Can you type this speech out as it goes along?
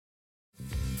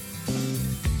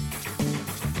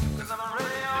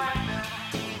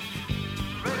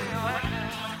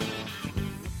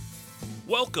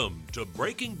to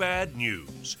Breaking Bad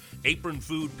News, Apron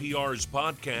Food PR's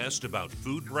podcast about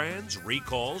food brands,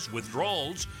 recalls,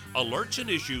 withdrawals, alerts and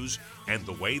issues, and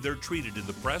the way they're treated in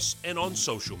the press and on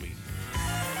social media.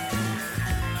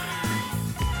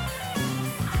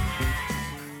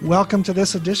 Welcome to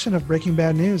this edition of Breaking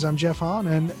Bad News. I'm Jeff Hahn,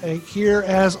 and here,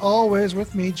 as always,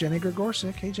 with me, Jenny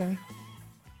Gregorczyk. Hey, Jenny.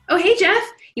 Oh, hey, Jeff.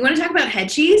 You want to talk about head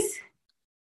cheese?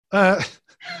 Good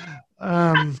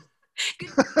to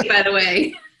see you, by the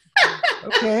way.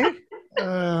 Okay.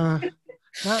 I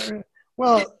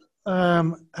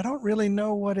don't really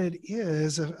know what it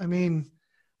is. I mean,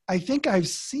 I think I've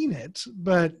seen it,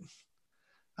 but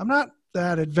I'm not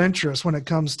that adventurous when it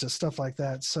comes to stuff like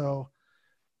that. So,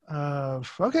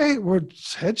 okay, we're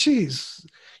head cheese.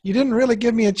 You didn't really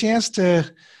give me a chance to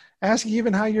ask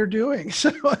even how you're doing.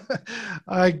 So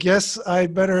I guess I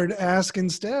better ask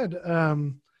instead.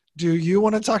 Do you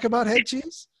want to talk about head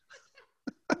cheese?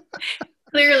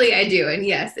 Clearly I do. And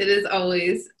yes, it is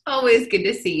always good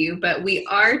to see you. But we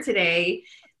are today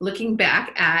looking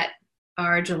back at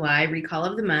our July recall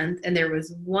of the month. And there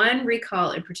was one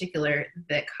recall in particular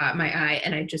that caught my eye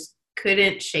and I just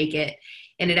couldn't shake it.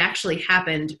 And it actually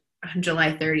happened on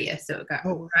July 30th. So it got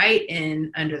right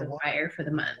in under the wire for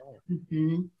the month.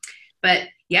 Mm-hmm. But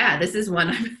yeah, this is one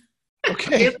I'm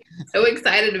really so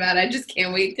excited about. I just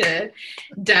can't wait to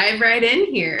dive right in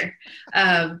here.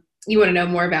 You want to know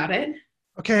more about it?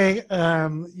 Okay.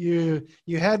 You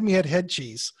had me at head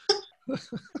cheese.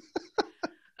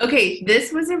 Okay.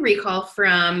 This was a recall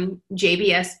from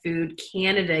JBS Food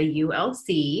Canada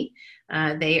ULC.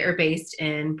 They are based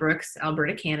in Brooks,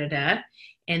 Alberta, Canada.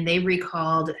 And they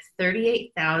recalled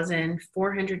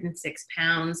 38,406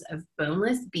 pounds of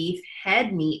boneless beef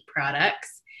head meat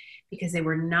products because they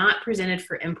were not presented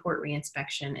for import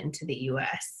reinspection into the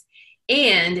U.S.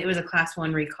 And it was a Class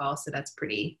 1 recall, so that's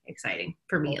pretty exciting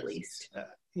for me, at least.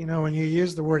 When you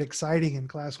use the word exciting in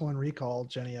Class 1 recall,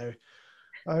 Jenny,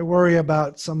 I worry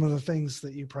about some of the things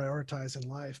that you prioritize in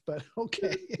life, but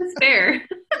okay. That's fair.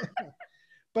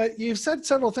 But you've said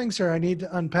several things here I need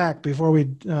to unpack before we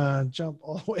jump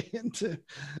all the way into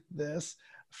this.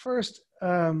 First,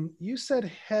 you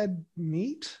said head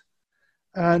meat,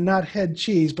 not head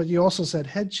cheese, but you also said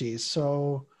head cheese.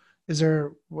 So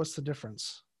what's the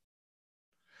difference?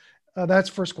 That's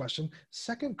first question.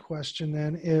 Second question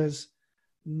then is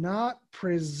not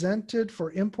presented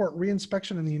for import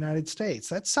reinspection in the United States.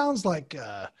 That sounds like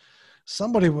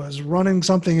somebody was running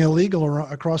something illegal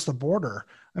across the border.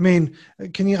 I mean,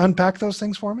 can you unpack those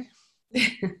things for me?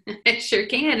 I sure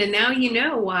can. And now you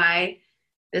know why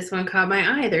this one caught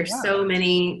my eye. There's so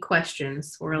many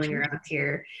questions swirling around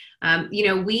here.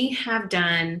 We have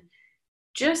done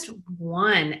just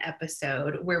one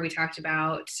episode where we talked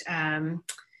about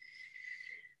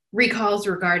recalls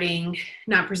regarding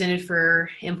not presented for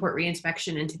import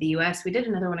reinspection into the U.S. We did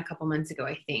another one a couple months ago,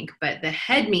 I think. But the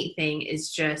head meat thing is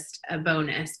just a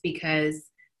bonus because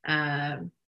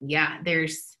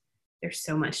there's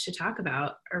so much to talk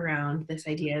about around this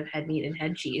idea of head meat and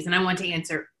head cheese. And I want to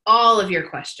answer all of your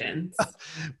questions.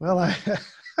 Well, I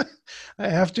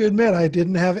have to admit, I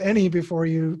didn't have any before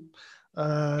you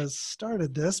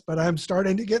started this, but I'm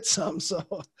starting to get some. So,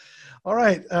 all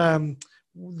right.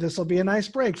 This will be a nice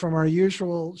break from our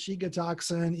usual Shiga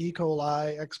toxin, E.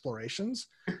 coli explorations.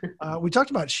 We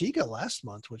talked about Shiga last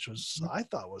month, which I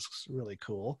thought was really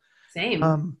cool.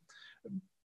 Same.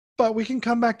 But we can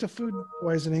come back to food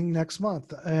poisoning next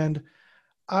month. And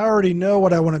I already know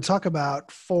what I want to talk about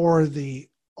for the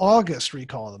August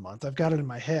recall of the month. I've got it in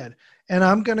my head. And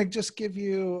I'm going to just give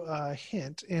you a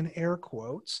hint in air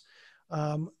quotes.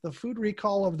 The food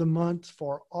recall of the month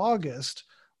for August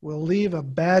will leave a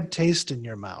bad taste in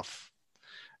your mouth.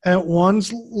 And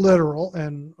one's literal,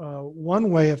 and one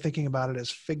way of thinking about it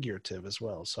is figurative as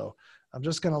well. So I'm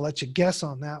just going to let you guess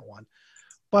on that one.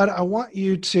 But I want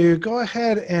you to go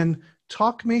ahead and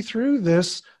talk me through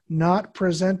this not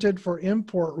presented for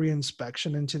import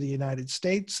reinspection into the United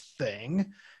States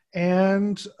thing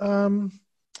and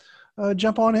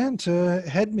jump on into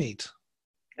head meat.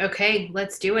 Okay,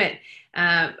 let's do it.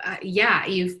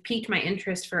 You've piqued my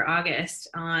interest for August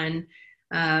on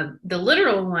the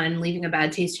literal one, leaving a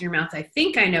bad taste in your mouth. I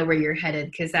think I know where you're headed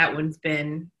because that one's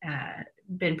been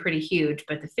pretty huge,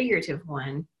 but the figurative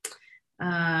one,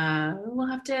 we'll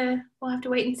have to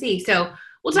wait and see. So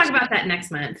we'll talk about that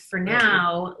next month. For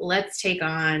now, let's take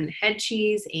on head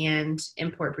cheese and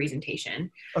import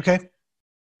presentation. Okay.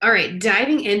 All right,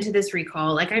 diving into this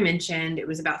recall, like I mentioned, it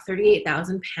was about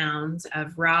 38,000 pounds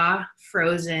of raw,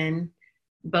 frozen,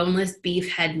 boneless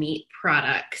beef head meat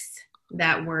products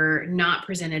that were not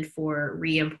presented for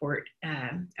import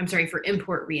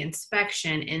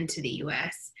reinspection into the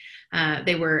U.S.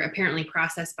 They were apparently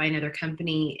processed by another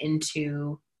company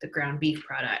into the ground beef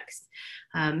products.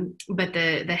 But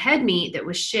the head meat that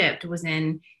was shipped was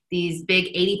in these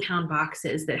big 80-pound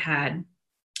boxes that had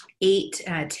 8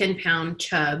 10-pound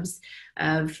chubs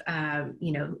of,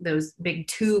 those big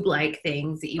tube-like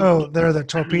things that you. Oh, they're the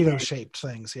torpedo-shaped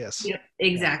things. Yes. Yep,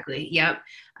 exactly. Yep.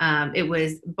 It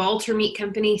was Balter Meat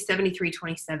Company,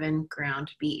 7327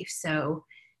 ground beef. So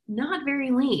not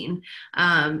very lean.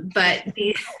 But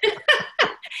these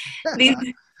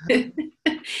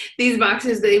these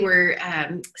boxes, they were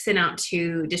sent out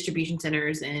to distribution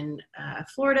centers in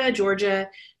Florida, Georgia,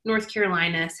 North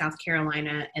Carolina, South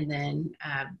Carolina, and then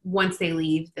once they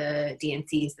leave the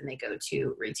DNCs, then they go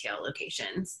to retail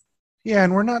locations. Yeah,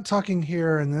 and we're not talking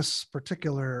here in this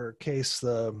particular case,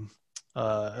 there's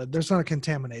not a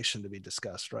contamination to be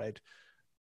discussed, right?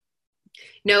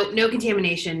 No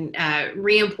contamination.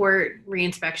 Reimport,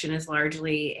 reinspection is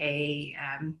largely a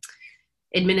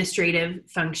administrative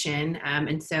function,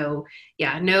 and so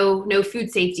no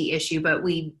food safety issue. But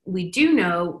we do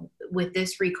know with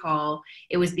this recall,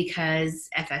 it was because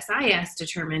FSIS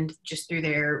determined just through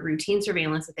their routine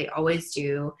surveillance that they always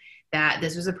do, that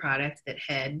this was a product that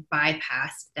had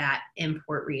bypassed that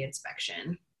import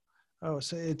reinspection. Oh,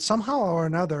 so it somehow or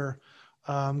another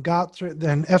got through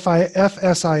then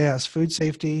FSIS, Food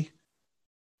Safety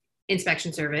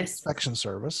Inspection Service.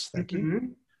 Thank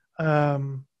you.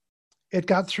 It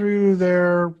got through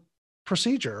their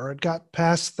procedure, or it got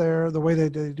past the way they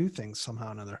do things somehow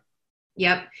or another.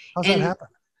 Yep. How's that happen?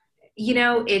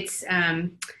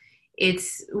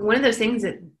 It's one of those things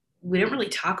that we don't really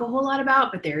talk a whole lot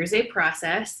about, but there is a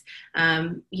process,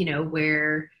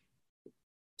 where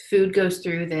food goes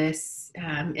through this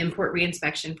import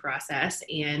reinspection process,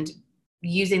 and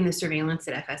using the surveillance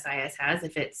that FSIS has,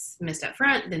 if it's missed up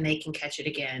front, then they can catch it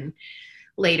again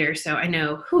later. So I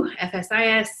know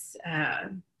FSIS,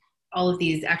 all of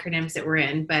these acronyms that we're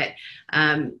in, but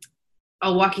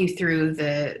I'll walk you through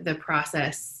the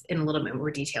process in a little bit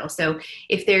more detail. So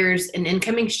if there's an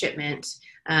incoming shipment,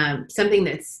 something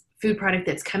that's food product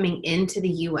that's coming into the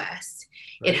U.S.,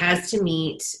 right, it has to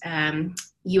meet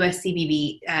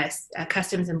USCBP,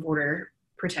 Customs and Border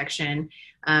Protection,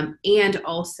 and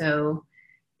also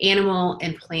Animal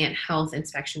and Plant Health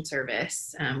Inspection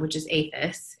Service, which is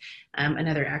APHIS,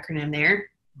 another acronym there.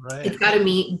 Right. It's got to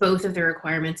meet both of the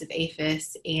requirements of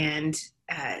APHIS and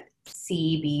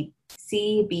CBP.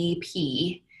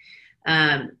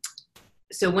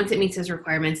 So once it meets those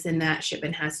requirements, then that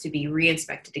shipment has to be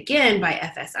re-inspected again by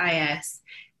FSIS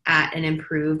at an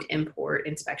improved import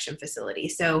inspection facility.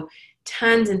 So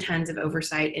tons and tons of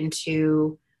oversight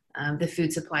into the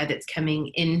food supply that's coming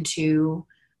into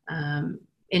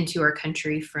our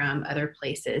country from other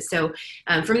places. So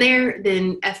from there,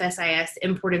 then FSIS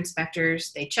import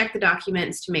inspectors, they check the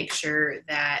documents to make sure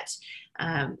that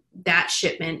that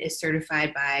shipment is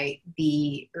certified by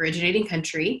the originating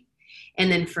country. And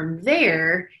then from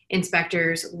there,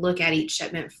 inspectors look at each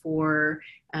shipment for,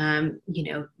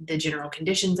 the general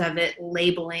conditions of it,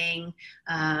 labeling,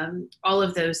 all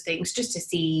of those things, just to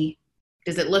see,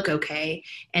 does it look okay?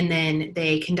 And then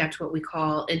they conduct what we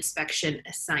call inspection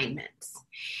assignments.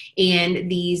 And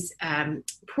these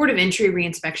port of entry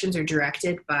re-inspections are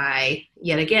directed by,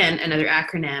 yet again, another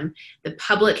acronym, the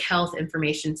Public Health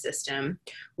Information System,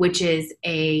 which is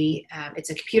it's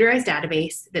a computerized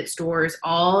database that stores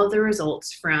all of the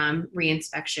results from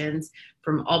re-inspections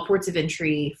from all ports of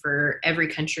entry for every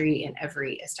country and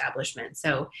every establishment.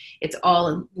 So it's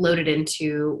all loaded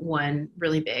into one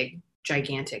really big,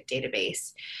 gigantic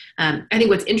database. I think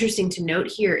what's interesting to note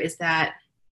here is that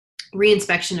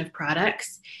reinspection of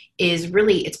products is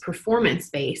really, it's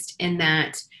performance-based in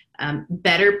that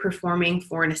better performing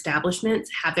foreign establishments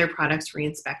have their products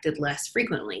reinspected less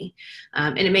frequently.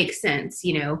 And it makes sense.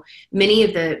 Many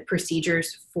of the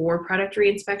procedures for product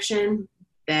reinspection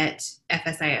that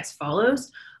FSIS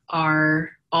follows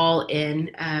are all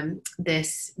in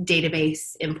this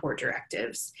database import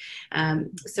directives.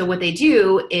 So what they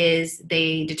do is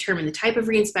they determine the type of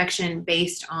reinspection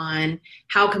based on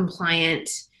how compliant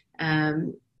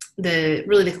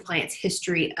the compliance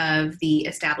history of the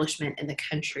establishment and the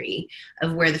country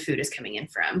of where the food is coming in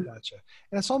from. Gotcha.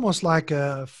 And it's almost like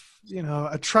a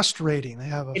trust rating. They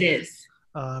have it is.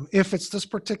 If it's this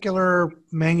particular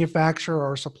manufacturer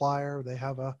or supplier, they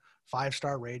have a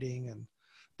 5-star rating, and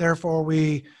therefore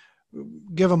we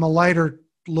give them a lighter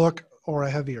look or a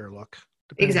heavier look.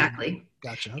 Exactly.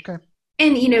 Gotcha. Okay.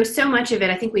 And, so much of it,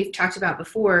 I think we've talked about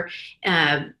before,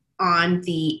 on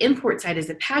the import side is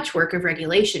a patchwork of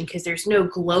regulation because there's no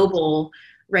global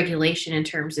regulation in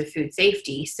terms of food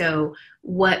safety. So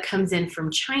what comes in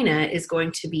from China is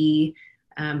going to be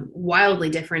wildly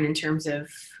different in terms of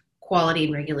quality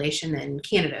and regulation than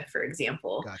Canada, for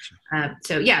example. Gotcha.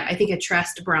 So yeah, I think a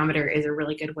trust barometer is a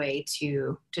really good way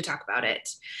to talk about it.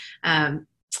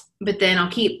 But then I'll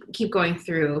keep going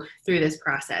through this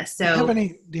process. So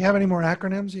do you have any more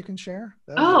acronyms you can share?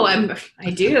 I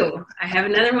do. I have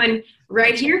another one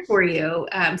right here for you.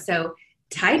 So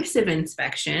types of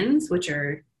inspections, which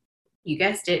are, you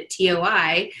guessed it,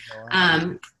 TOI,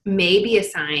 may be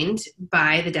assigned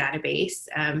by the database.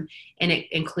 And it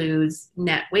includes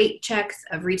net weight checks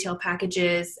of retail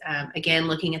packages, again,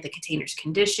 looking at the container's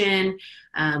condition,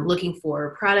 looking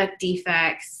for product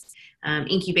defects,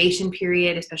 incubation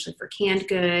period, especially for canned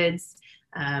goods,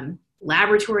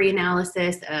 laboratory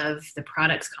analysis of the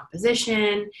product's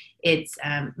composition, its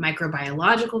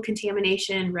microbiological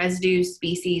contamination, residues,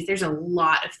 species. There's a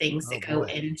lot of things that go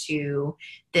into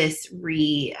this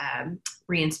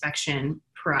re-inspection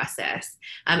process.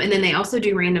 And then they also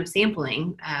do random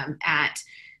sampling at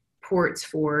ports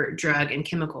for drug and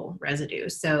chemical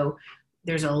residues. So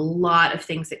there's a lot of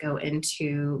things that go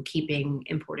into keeping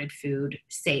imported food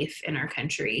safe in our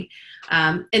country.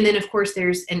 And then, of course,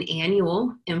 there's an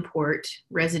annual import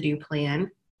residue plan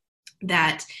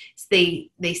that they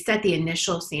set the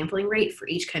initial sampling rate for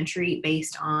each country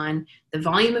based on the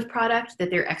volume of product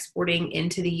that they're exporting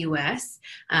into the U.S.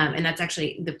 And that's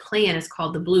actually, the plan is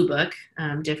called the Blue Book,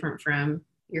 different from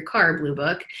your car Blue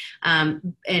Book.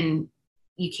 And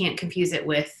you can't confuse it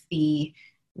with the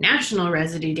national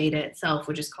residue data itself,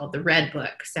 which is called the Red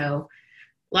Book. So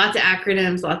lots of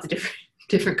acronyms, lots of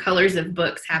different colors of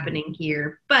books happening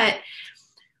here. But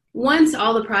once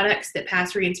all the products that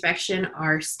pass reinspection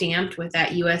are stamped with that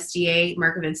USDA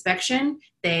mark of inspection,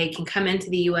 they can come into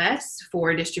the US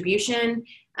for distribution,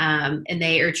 and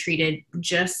they are treated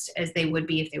just as they would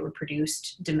be if they were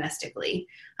produced domestically.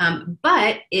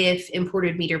 But if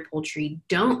imported meat or poultry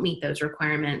don't meet those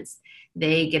requirements,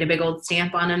 they get a big old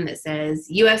stamp on them that says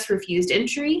U.S. refused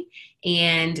entry,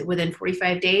 and within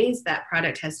 45 days, that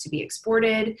product has to be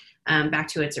exported back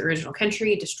to its original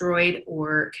country, destroyed,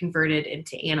 or converted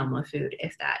into animal food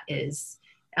if that is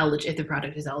if the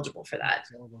product is eligible for that.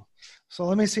 So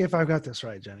let me see if I've got this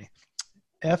right, Jenny.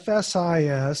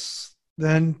 FSIS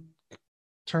then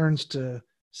turns to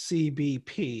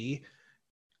CBP,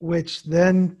 which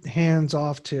then hands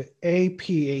off to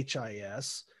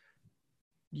APHIS,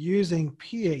 using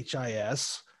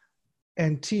PHIS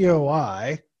and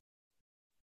TOI,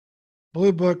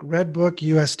 Blue Book, Red Book,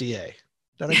 USDA.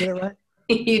 Did I get it right?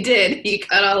 You did. You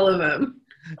got all of them.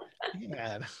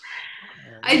 Yeah.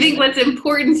 I think what's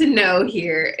important to know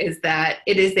here is that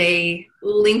it is a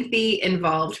lengthy,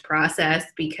 involved process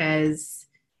because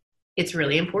it's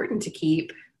really important to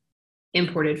keep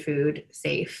imported food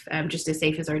safe, just as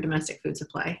safe as our domestic food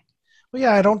supply. Well,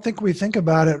 yeah, I don't think we think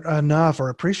about it enough or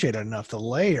appreciate it enough, the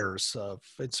layers of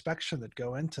inspection that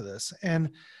go into this.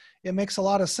 And it makes a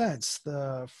lot of sense,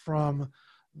 from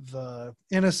the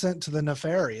innocent to the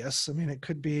nefarious. I mean, it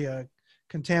could be a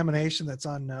contamination that's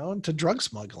unknown to drug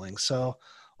smuggling. So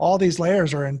all these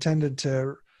layers are intended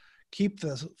to keep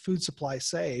the food supply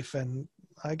safe. And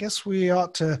I guess we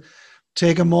ought to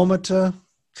take a moment to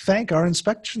thank our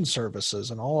inspection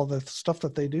services and all of the stuff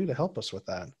that they do to help us with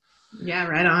that. Yeah,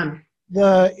 right on.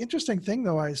 The interesting thing,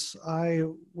 though, I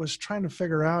was trying to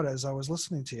figure out as I was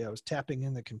listening to you, I was tapping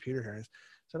in the computer here. And I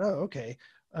said, oh, okay,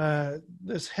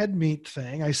 this head meat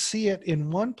thing, I see it in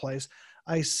one place.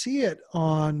 I see it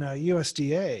on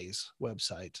USDA's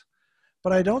website,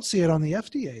 but I don't see it on the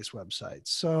FDA's website.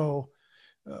 So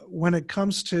when it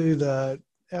comes to the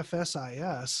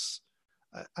FSIS,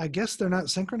 I guess they're not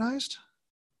synchronized?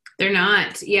 They're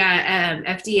not. Yeah,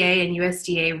 FDA and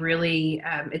USDA really,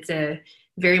 it's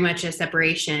very much a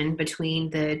separation between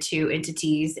the two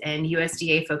entities, and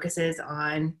USDA focuses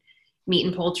on meat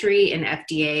and poultry, and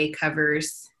FDA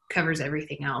covers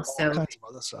everything else. All kinds of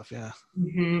other stuff, yeah.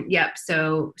 Mm-hmm, yep.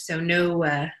 So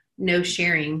no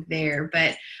sharing there.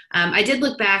 But I did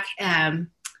look back.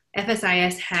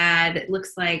 FSIS had,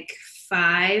 looks like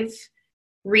 5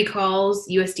 recalls,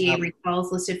 USDA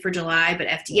recalls listed for July, but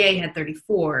FDA had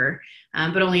 34,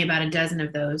 but only about a dozen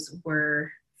of those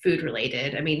were food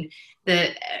related. I mean, the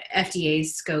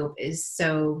FDA's scope is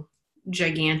so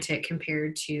gigantic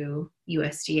compared to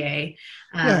USDA.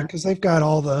 Yeah, because they've got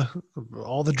all the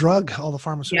drug, all the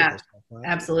pharmaceutical stuff. Right?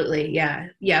 Absolutely.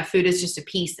 Yeah. Food is just a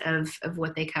piece of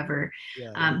what they cover.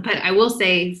 Yeah. But I will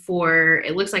say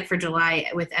it looks like for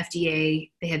July with FDA,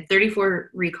 they had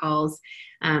 34 recalls.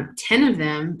 10 of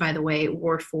them, by the way,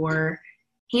 were for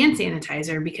hand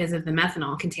sanitizer because of the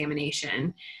methanol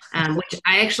contamination, which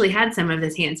I actually had some of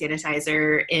this hand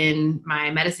sanitizer in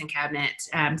my medicine cabinet.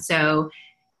 So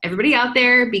everybody out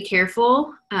there, be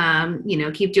careful.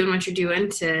 Keep doing what you're doing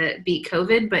to beat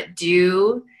COVID, but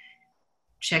do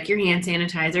check your hand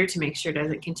sanitizer to make sure it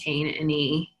doesn't contain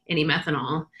any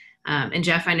methanol. And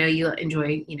Jeff, I know you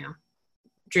enjoy,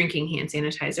 drinking hand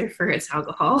sanitizer for its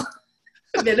alcohol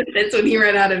benefits when you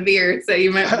run out of beer. So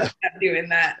you might want to stop doing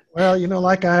that. Well,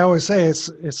 like I always say,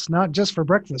 it's not just for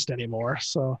breakfast anymore.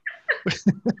 So.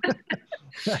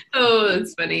 Oh,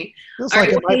 that's funny. Feels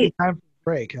like it might be time for a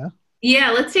break, huh?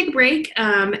 Yeah, let's take a break.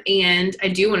 And I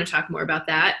do want to talk more about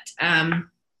that. And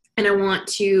I want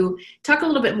to talk a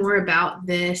little bit more about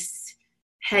this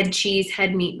head cheese,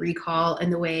 head meat recall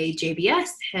and the way JBS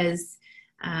has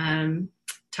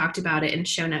talked about it and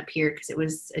shown up here because it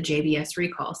was a JBS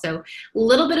recall. So a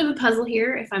little bit of a puzzle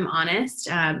here, if I'm honest.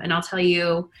 And I'll tell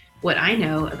you what I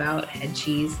know about head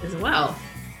cheese as well.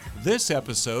 This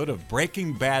episode of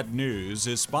Breaking Bad News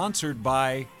is sponsored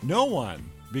by no one,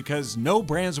 because no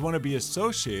brands want to be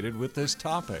associated with this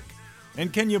topic.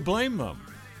 And can you blame them?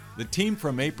 The team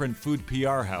from Apron Food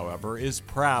PR, however, is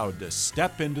proud to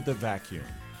step into the vacuum.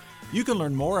 You can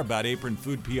learn more about Apron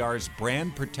Food PR's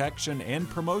brand protection and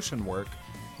promotion work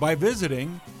by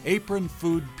visiting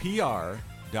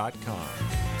apronfoodpr.com.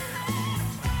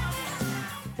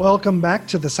 Welcome back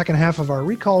to the second half of our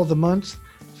Recall of the Month,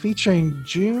 featuring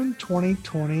June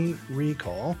 2020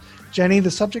 recall. Jenny,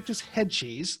 the subject is head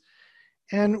cheese.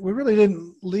 And we really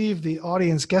didn't leave the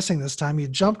audience guessing this time. You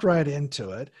jumped right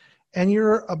into it. And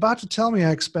you're about to tell me,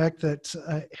 I expect, that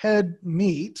head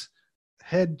meat,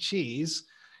 head cheese,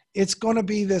 it's going to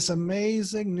be this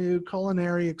amazing new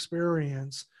culinary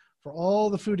experience for all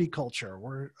the foodie culture.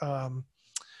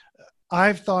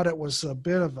 I've thought it was a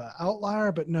bit of an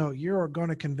outlier, but no, you're going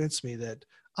to convince me that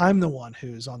I'm the one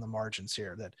who's on the margins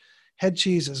here, that head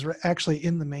cheese is actually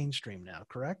in the mainstream now,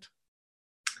 correct?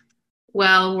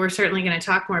 Well, we're certainly going to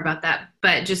talk more about that,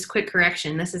 but just quick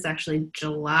correction. This is actually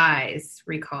July's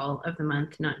recall of the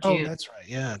month, not June. Oh, that's right.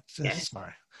 Yeah.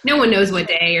 Sorry. No one knows what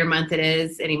day or month it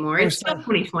is anymore. It's still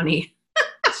 2020.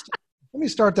 Let me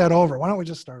start that over. Why don't we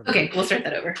just start it Okay, we'll start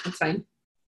that over. That's fine.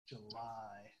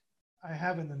 July. I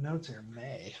have in the notes here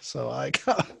May, so I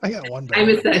got one better. I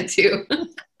missed that too.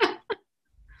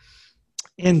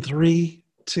 In 3,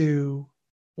 2,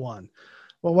 1.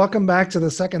 Well, welcome back to the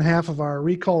second half of our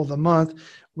Recall of the Month.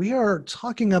 We are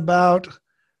talking about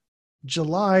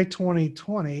July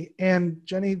 2020, and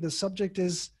Jenny, the subject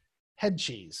is head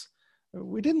cheese.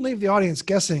 We didn't leave the audience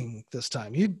guessing this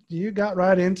time. You got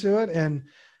right into it, and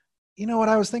you know what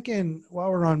I was thinking while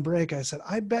we're on break? I said,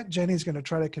 I bet Jenny's going to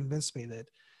try to convince me that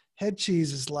head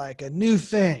cheese is like a new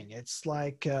thing. It's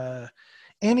like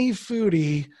any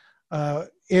foodie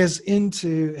is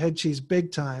into head cheese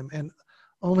big time, and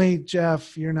only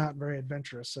Jeff, you're not very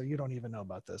adventurous, so you don't even know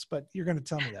about this, but you're going to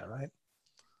tell me that, right?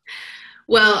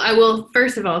 Well, I will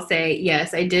first of all say,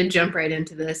 yes, I did jump right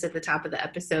into this at the top of the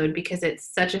episode because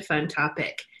it's such a fun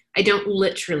topic. I don't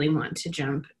literally want to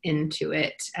jump into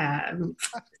it,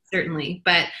 certainly.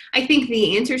 But I think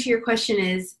the answer to your question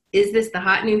is this the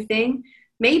hot new thing?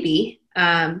 Maybe.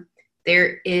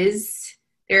 There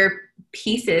are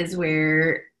pieces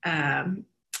where of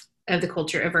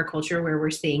our culture where we're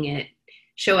seeing it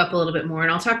show up a little bit more,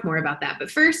 and I'll talk more about that.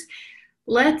 But first,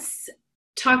 let's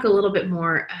talk a little bit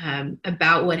more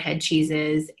about what head cheese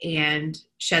is and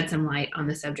shed some light on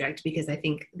the subject, because I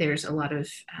think there's a lot of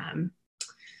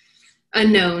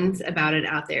unknowns about it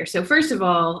out there. So first of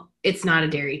all, it's not a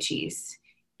dairy cheese.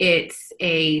 It's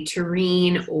a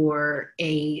terrine or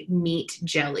a meat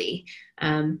jelly.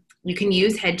 You can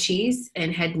use head cheese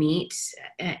and head meat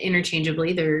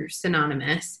interchangeably. They're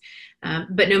synonymous.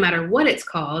 But no matter what it's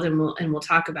called, and we'll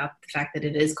talk about the fact that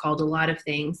it is called a lot of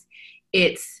things,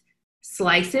 it's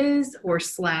slices or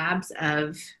slabs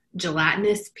of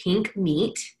gelatinous pink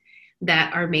meat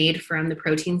that are made from the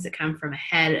proteins that come from a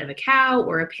head of a cow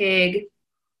or a pig.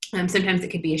 Sometimes it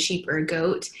could be a sheep or a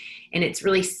goat, and it's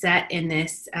really set in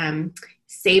this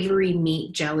savory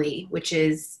meat jelly, which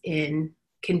is in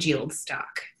congealed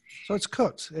stock. So it's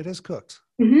cooked. It is cooked.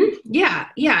 Mm-hmm. Yeah.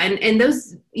 And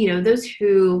those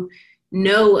who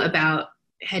know about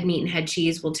head meat and head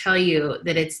cheese will tell you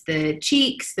that it's the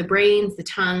cheeks, the brains, the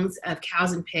tongues of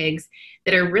cows and pigs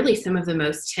that are really some of the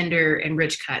most tender and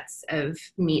rich cuts of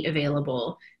meat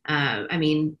available.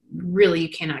 Really, you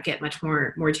cannot get much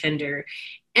more tender.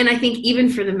 And I think even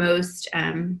for the most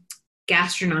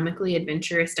gastronomically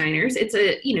adventurous diners, it's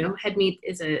head meat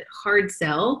is a hard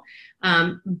sell.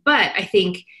 But I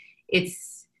think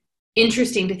it's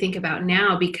interesting to think about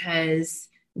now because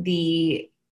the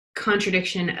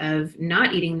contradiction of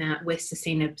not eating that with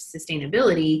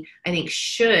sustainability, I think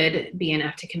should be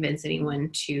enough to convince anyone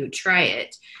to try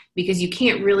it, because you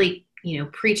can't really,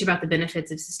 preach about the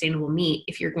benefits of sustainable meat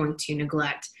if you're going to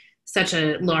neglect such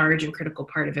a large and critical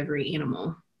part of every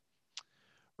animal.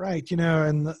 Right.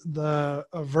 And the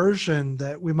aversion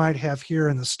that we might have here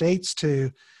in the States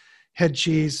to head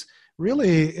cheese,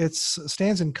 really it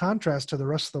stands in contrast to the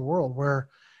rest of the world, where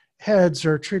heads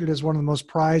are treated as one of the most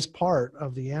prized part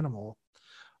of the animal.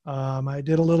 I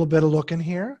did a little bit of looking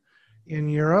here. In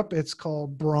Europe, it's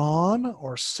called brawn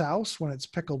or souse when it's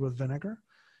pickled with vinegar.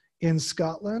 In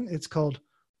Scotland, it's called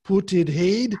putid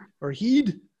head or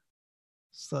heed.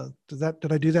 So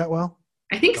did I do that well?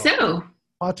 I think so.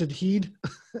 Potted heed.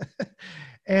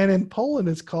 And in Poland,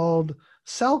 it's called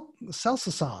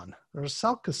salsisan or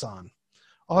salkasan.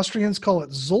 Austrians call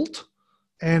it zult.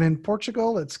 And in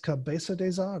Portugal, it's cabeça de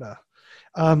asada.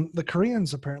 The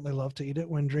Koreans apparently love to eat it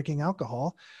when drinking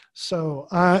alcohol. So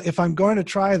if I'm going to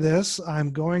try this,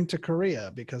 I'm going to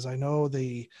Korea, because I know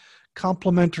the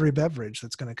complimentary beverage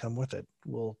that's going to come with it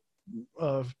will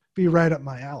be right up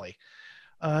my alley.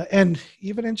 And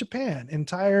even in Japan,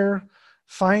 entire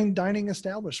fine dining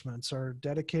establishments are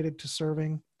dedicated to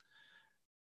serving.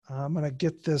 I'm going to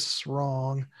get this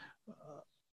wrong,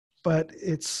 but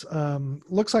it's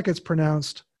looks like it's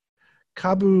pronounced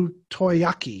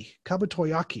kabutoyaki,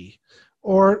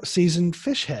 or seasoned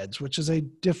fish heads, which is a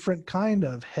different kind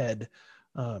of head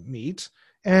meat.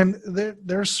 And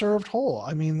they're served whole.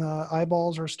 I mean, the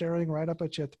eyeballs are staring right up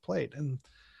at you at the plate. And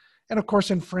of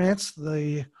course, in France,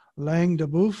 the langue de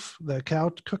boeuf, the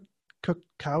cooked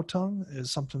cow tongue,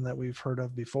 is something that we've heard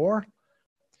of before.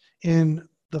 In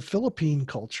the Philippine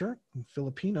culture,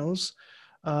 Filipinos,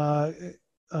 a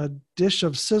dish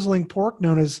of sizzling pork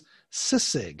known as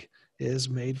sisig is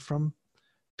made from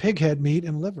pig head meat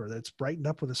and liver that's brightened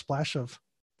up with a splash of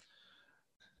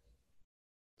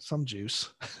some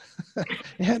juice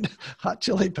and hot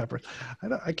chili peppers.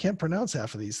 I can't pronounce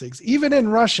half of these things. Even in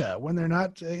Russia, when they're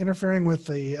not interfering with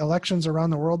the elections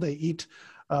around the world, they eat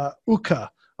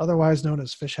uka, otherwise known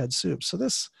as fish head soup. So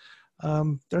there's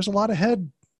a lot of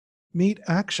head meat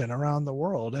action around the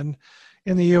world. And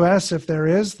in the U.S., if there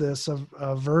is this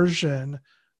aversion,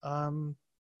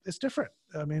 it's different.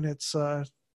 I mean, it's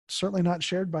certainly not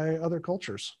shared by other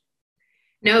cultures.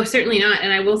 No, certainly not.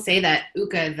 And I will say that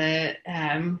uka,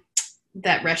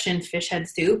 that Russian fish head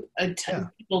soup, a ton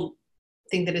of people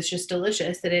think that it's just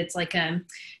delicious, that it's like kind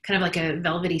of like a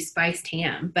velvety spiced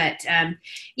ham. But,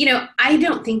 I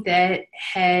don't think that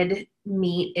head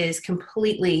meat is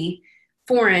completely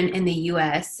foreign in the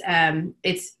U.S.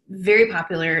 It's very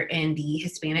popular in the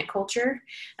Hispanic culture.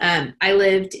 I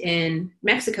lived in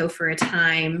Mexico for a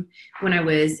time when I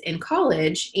was in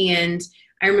college, and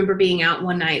I remember being out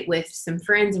one night with some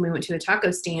friends, and we went to a taco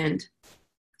stand,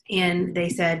 and they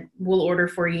said, "We'll order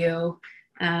for you."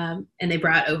 And they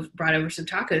brought over some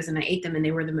tacos, and I ate them, and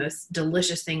they were the most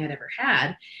delicious thing I'd ever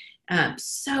had.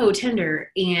 So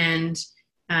tender. And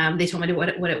they told me what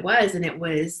it was, and it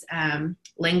was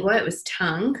lengua. It was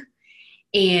tongue,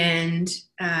 and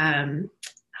I'm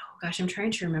trying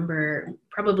to remember.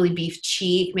 Probably beef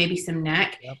cheek, maybe some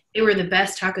neck. Yep. They were the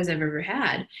best tacos I've ever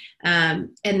had. And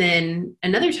then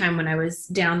another time when I was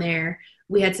down there,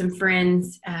 we had some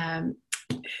friends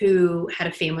who had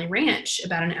a family ranch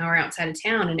about an hour outside of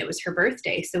town, and it was her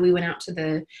birthday. So we went out to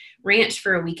the ranch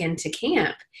for a weekend to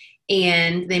camp,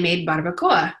 and they made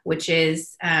barbacoa, which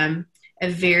is a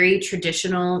very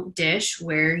traditional dish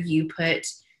where you put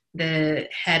the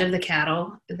head of the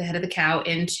cow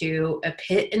into a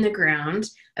pit in the ground,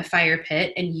 a fire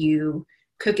pit, and you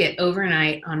cook it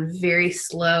overnight on very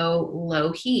slow,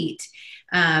 low heat.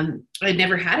 I'd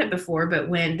never had it before, but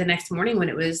the next morning when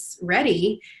it was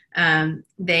ready,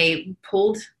 they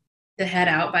pulled the head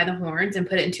out by the horns and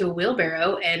put it into a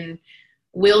wheelbarrow and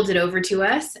wheeled it over to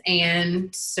us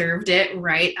and served it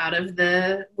right out of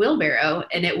the wheelbarrow.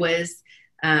 And it was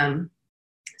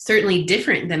certainly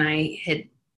different than I had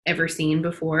ever seen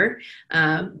before,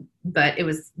 but it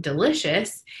was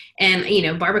delicious. And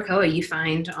barbacoa you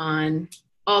find on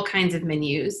all kinds of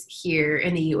menus here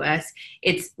in the U.S.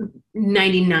 It's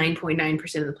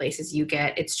 99.9% of the places you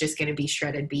get, it's just going to be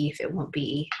shredded beef. It won't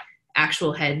be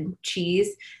actual head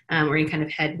cheese or any kind of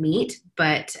head meat.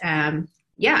 But I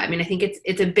think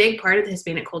it's a big part of the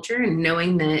Hispanic culture, and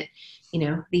knowing that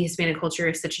the Hispanic culture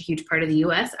is such a huge part of the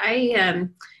U.S., I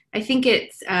think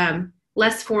it's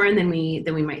less foreign than we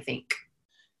might think.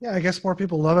 Yeah, I guess more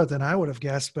people love it than I would have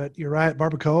guessed. But you're right,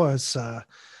 barbacoa is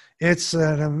it's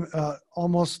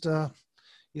almost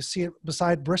you see it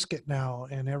beside brisket now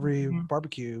in every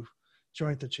barbecue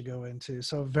joint that you go into.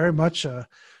 So very much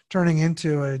turning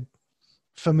into a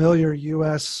familiar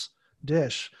U.S.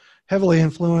 dish, heavily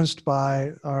influenced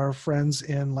by our friends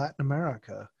in Latin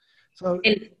America. So,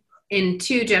 and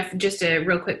two, Jeff, just a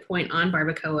real quick point on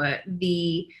barbacoa.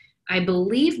 I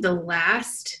believe the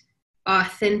last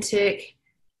authentic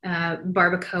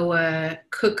barbacoa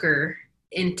cooker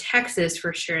in Texas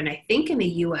for sure, and I think in the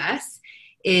U.S.,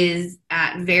 is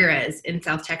at Vera's in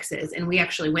South Texas. And we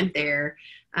actually went there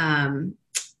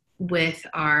with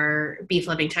our Beef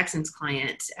Loving Texans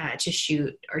client to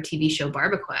shoot our TV show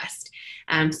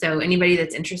BarbaQuest. So anybody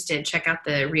that's interested, check out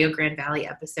the Rio Grande Valley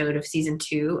episode of season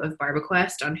 2 of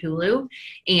BarbaQuest on Hulu,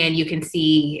 and you can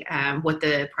see what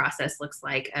the process looks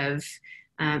like of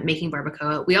making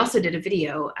barbacoa. We also did a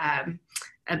video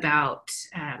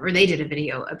they did a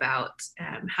video about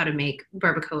how to make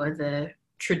barbacoa the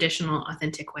traditional,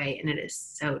 authentic way, and it is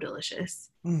so delicious.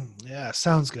 Yeah,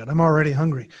 sounds good. I'm already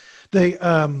hungry.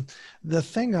 The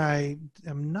thing I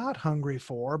am not hungry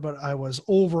for, but I was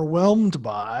overwhelmed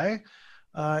by,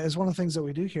 is one of the things that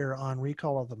we do here on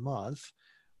Recall of the Month.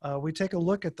 We take a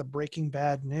look at the Breaking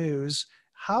Bad news.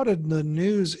 How did the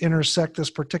news intersect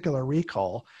this particular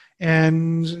recall?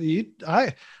 And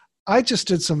I just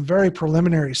did some very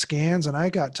preliminary scans, and I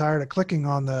got tired of clicking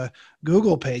on the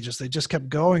Google pages. They just kept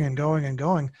going and going and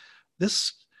going.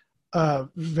 This,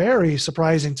 very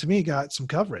surprising to me, got some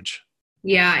coverage.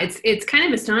 Yeah, it's kind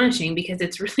of astonishing because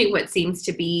it's really what seems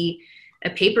to be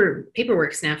a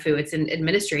paperwork snafu. It's an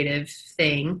administrative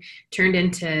thing turned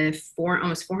into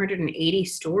almost 480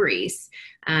 stories.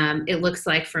 It looks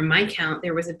like, from my count,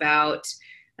 there was about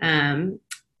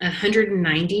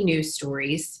 190 news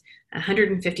stories,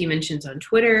 150 mentions on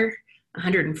Twitter,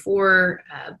 104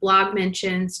 blog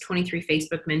mentions, 23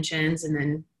 Facebook mentions, and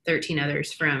then 13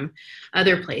 others from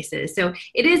other places. So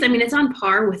it's on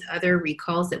par with other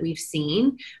recalls that we've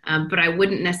seen, but I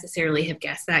wouldn't necessarily have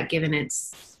guessed that given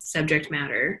its subject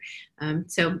matter.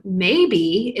 So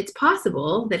maybe it's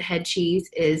possible that head cheese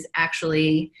is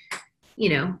actually,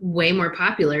 way more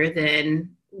popular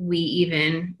than we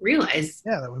even realize.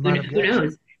 Yeah, that we might have Who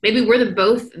knows? Maybe we're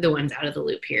both the ones out of the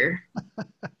loop here.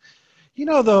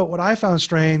 Though, what I found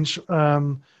strange,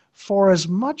 for as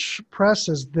much press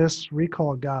as this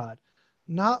recall got,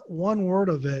 not one word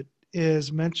of it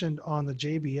is mentioned on the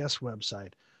JBS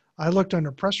website. I looked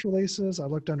under press releases. I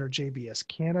looked under JBS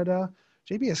Canada.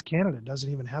 JBS Canada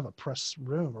doesn't even have a press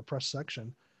room or press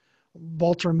section.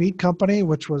 Baltimore Meat Company,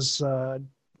 which was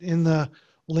in the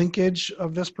linkage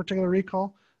of this particular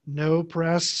recall, no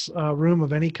press room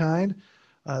of any kind.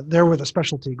 They're with a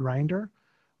specialty grinder.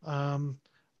 I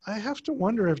have to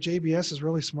wonder if JBS is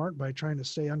really smart by trying to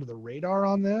stay under the radar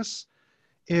on this,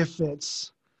 if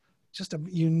it's just a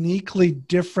uniquely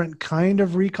different kind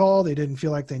of recall they didn't feel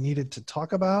like they needed to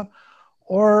talk about,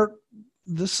 or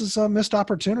this is a missed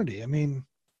opportunity. I'm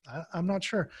not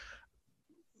sure.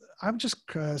 I'm just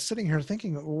sitting here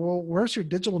thinking, well, where's your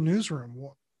digital newsroom?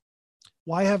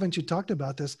 Why haven't you talked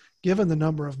about this given the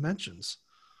number of mentions?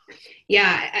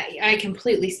 Yeah, I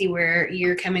completely see where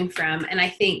you're coming from. And I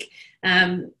think,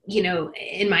 in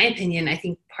my opinion, I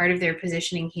think part of their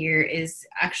positioning here is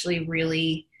actually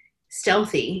really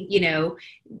stealthy.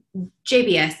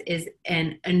 JBS is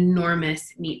an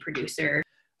enormous meat producer.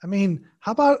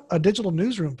 How about a digital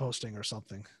newsroom posting or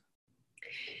something?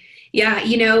 Yeah,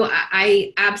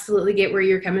 I absolutely get where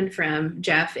you're coming from,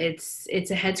 Jeff.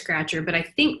 It's a head scratcher, but I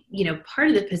think, part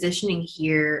of the positioning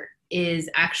here is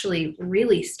actually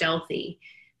really stealthy.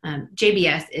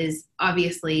 JBS is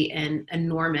obviously an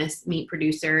enormous meat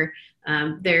producer.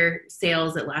 Their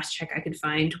sales at last check I could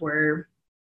find were,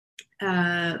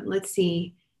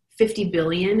 50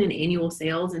 billion in annual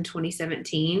sales in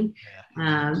 2017.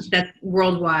 That's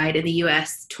worldwide. In the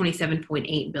US,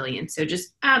 27.8 billion. So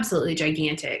just absolutely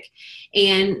gigantic.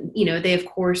 And, they of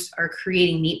course are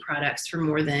creating meat products for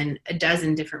more than a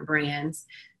dozen different brands.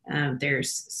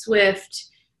 There's Swift,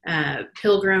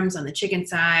 Pilgrims on the chicken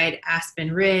side,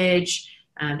 Aspen Ridge.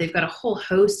 They've got a whole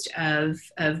host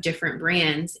of different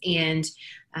brands. And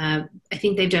I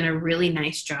think they've done a really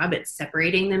nice job at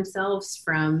separating themselves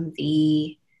from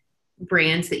the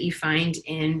brands that you find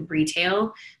in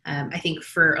retail. I think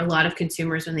for a lot of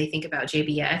consumers, when they think about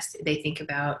JBS, they think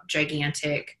about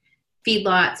gigantic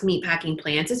feedlots, meat packing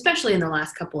plants, especially in the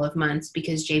last couple of months,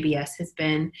 because JBS has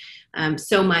been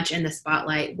so much in the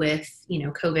spotlight with,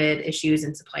 COVID issues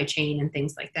and supply chain and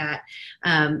things like that.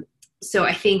 So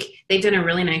I think they've done a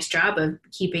really nice job of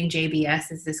keeping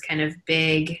JBS as this kind of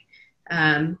big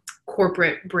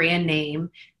corporate brand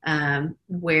name,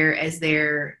 whereas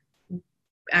their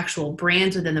actual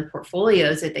brands within the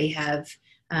portfolios that they have,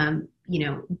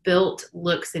 built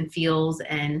looks and feels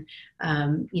and,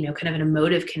 kind of an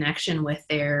emotive connection with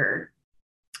their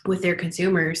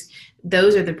consumers,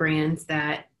 those are the brands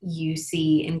that you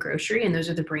see in grocery, and those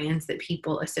are the brands that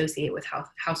people associate with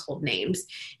household names.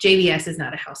 JBS is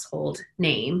not a household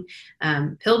name.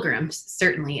 Pilgrim's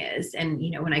certainly is. And,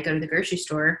 when I go to the grocery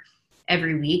store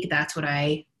every week, that's what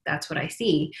I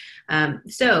see.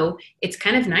 So it's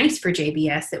kind of nice for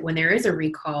JBS that when there is a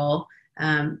recall,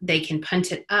 they can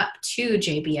punt it up to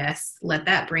JBS, let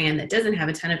that brand that doesn't have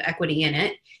a ton of equity in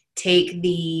it take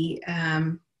the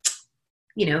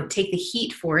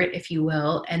heat for it, if you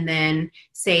will, and then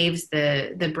saves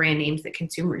the brand names that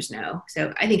consumers know.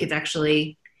 So I think it's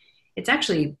actually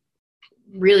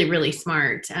really, really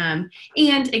smart. And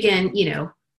again,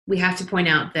 we have to point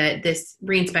out that this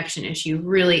reinspection issue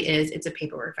really it's a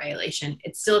paperwork violation.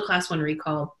 It's still a Class 1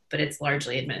 recall, but it's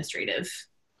largely administrative.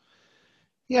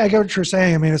 Yeah, I get what you're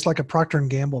saying. I mean, it's like a Procter &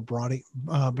 Gamble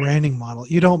branding model.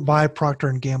 You don't buy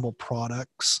Procter & Gamble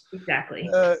products exactly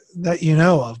that you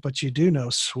know of, but you do know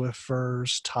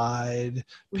Swiffer's, Tide,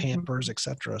 Pampers,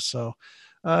 etc. So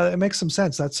it makes some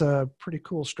sense. That's a pretty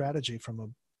cool strategy from a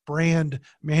brand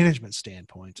management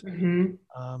standpoint.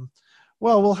 Mm-hmm.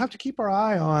 Well, we'll have to keep our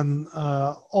eye on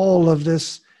all of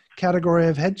this category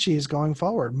of head cheese going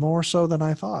forward, more so than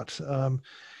I thought.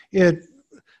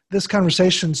 This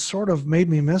conversation sort of made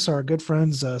me miss our good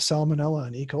friends Salmonella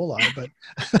and E. coli, but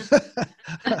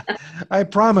I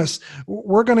promise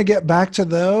we're going to get back to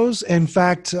those. In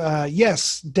fact,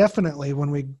 yes, definitely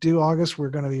when we do August, we're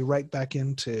going to be right back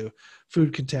into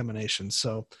food contamination.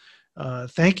 So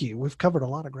thank you. We've covered a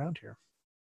lot of ground here.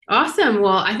 Awesome.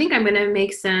 Well, I think I'm going to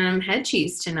make some head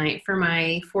cheese tonight for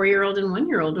my 4-year-old and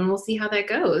 1-year-old, and we'll see how that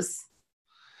goes.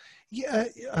 Yeah.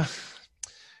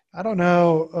 I don't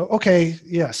know. Okay.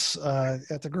 Yes.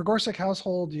 At the Gregorczyk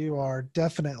household, you are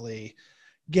definitely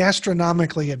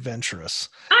gastronomically adventurous.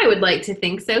 I would like to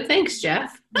think so. Thanks,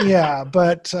 Jeff. Yeah.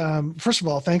 But first of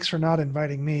all, thanks for not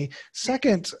inviting me.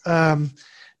 Second,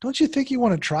 don't you think you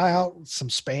want to try out some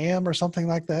Spam or something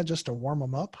like that just to warm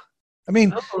them up? I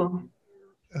mean,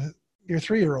 your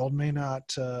 3-year-old may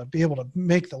not be able to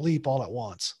make the leap all at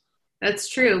once. That's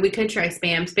true. We could try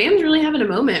Spam. Spam's really having a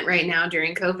moment right now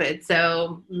during COVID.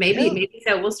 So maybe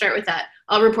so. We'll start with that.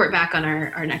 I'll report back on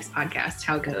our next podcast,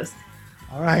 how it goes.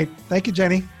 All right. Thank you,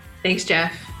 Jenny. Thanks,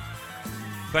 Jeff.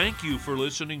 Thank you for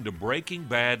listening to Breaking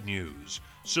Bad News.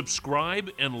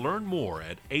 Subscribe and learn more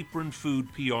at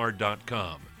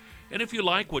apronfoodpr.com. And if you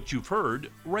like what you've heard,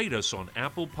 rate us on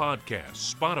Apple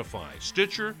Podcasts, Spotify,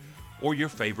 Stitcher, or your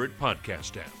favorite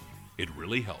podcast app. It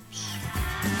really helps.